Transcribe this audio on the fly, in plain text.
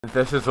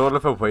This is all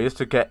of the ways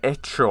to get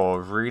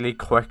ICHOR really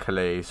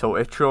quickly. So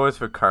ICHOR is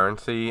the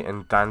currency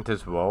in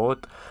DANDYS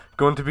world.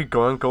 Going to be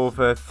going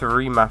over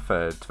 3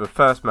 methods. The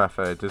first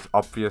method is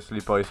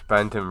obviously by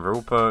spending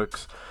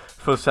ROBUX.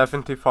 For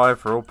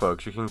 75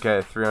 ROBUX you can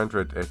get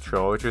 300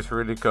 ICHOR, which is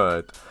really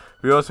good.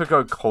 We also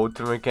got codes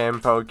in the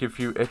game that will give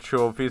you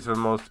ICHOR. These are the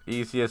most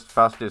easiest,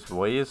 fastest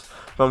ways.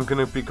 But I'm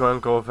going to be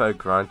going over a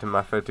grinding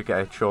method to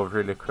get ICHOR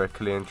really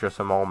quickly in just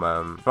a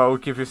moment. That will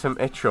give you some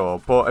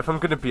ICHOR. But if I'm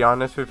going to be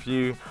honest with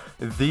you,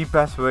 the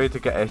best way to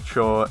get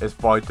ICHOR is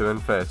by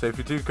doing this. So if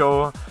you do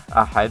go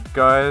ahead,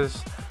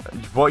 guys,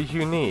 what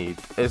you need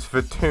is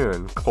the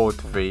tune called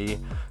V.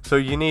 So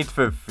you need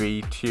the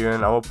V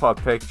tune. I will put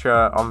a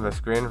picture on the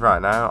screen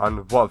right now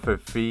on what the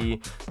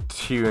V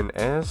tune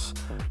is.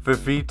 The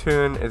V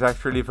tune is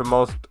actually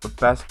the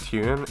best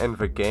tune in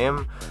the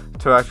game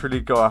to actually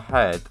go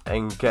ahead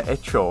and get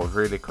ICHOR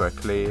really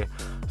quickly.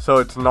 So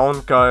it's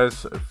known,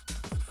 guys,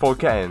 for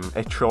getting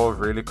ICHOR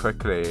really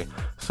quickly.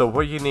 So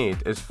what you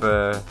need is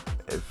the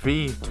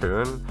V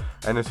tune,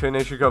 and as soon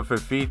as you got the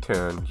V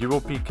tune, you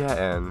will be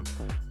getting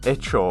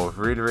ICHOR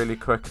really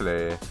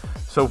quickly.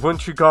 So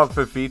once you got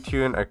the V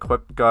tune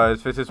equipped,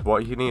 guys, this is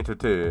what you need to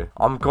do.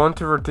 I'm going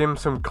to redeem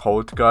some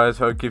codes,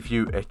 guys. I'll give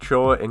you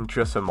ICHOR in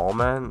just a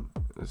moment.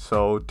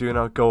 So do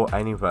not go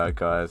anywhere,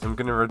 guys. I'm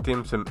going to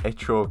redeem some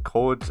ICHOR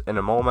codes in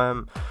a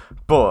moment.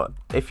 But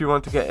if you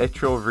want to get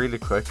ICHOR really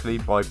quickly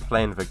by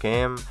playing the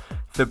game,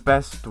 the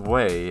best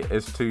way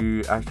is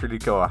to actually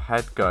go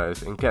ahead,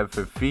 guys, and get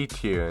the V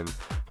tune,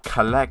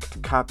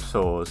 collect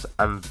capsules,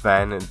 and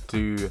then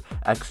do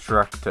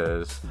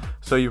extractors.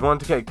 So you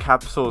want to get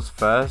capsules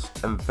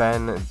first and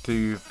then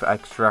do the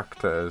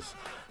extractors.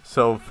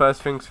 So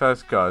first things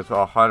first, guys, what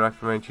I highly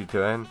recommend you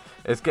doing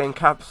is getting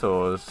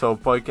capsules. So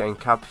by getting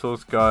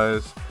capsules,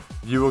 guys,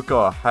 you will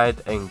go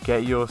ahead and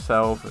get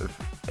yourself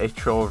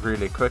ICHOR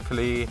really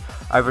quickly.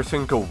 Every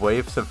single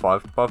wave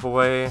survived, by the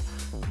way.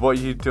 What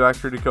you do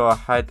actually go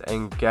ahead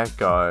and get,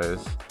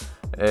 guys,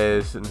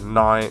 is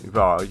 9,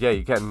 well, yeah,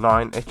 you get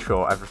 9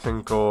 ICHOR every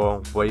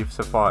single wave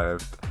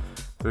survived,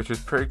 which is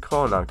pretty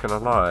cool, not gonna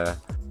lie.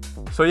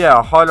 So yeah,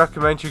 I highly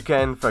recommend you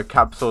getting the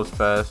capsules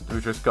first.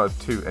 We just got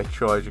 2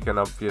 ICHOR, as you can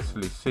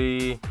obviously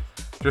see.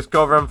 Just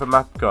go around the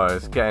map,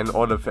 guys, getting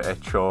all of the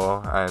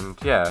ICHOR, and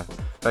yeah,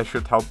 that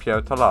should help you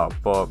out a lot.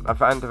 But at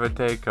the end of the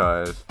day,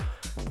 guys,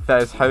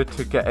 that is how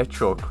to get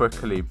ICHOR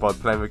quickly by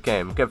playing the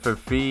game. Get the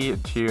V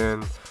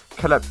tune,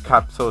 collect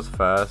capsules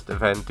first, and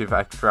then do the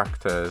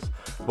extractors.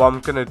 What I'm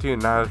gonna do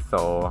now,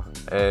 though,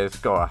 is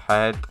go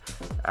ahead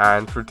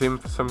and redeem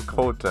some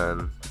codes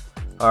in.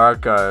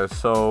 Alright, guys,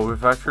 so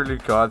we've actually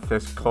got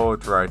this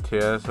code right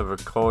here. So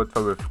the code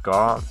that we've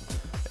got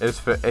is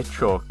the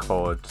ICHOR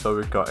code. So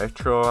we got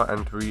ICHOR,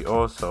 and we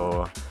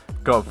also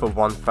got the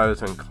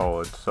 1000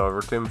 code. So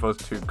redeem those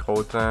 2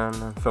 codes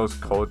in. Those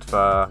codes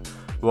there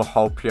will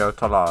help you out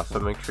a lot.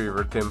 So make sure you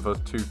redeem those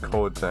 2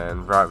 codes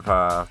in right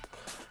there.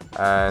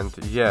 And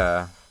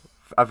yeah,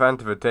 at the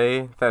end of the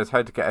day, that is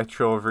how to get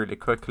ICHOR really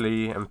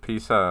quickly, and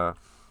peace out.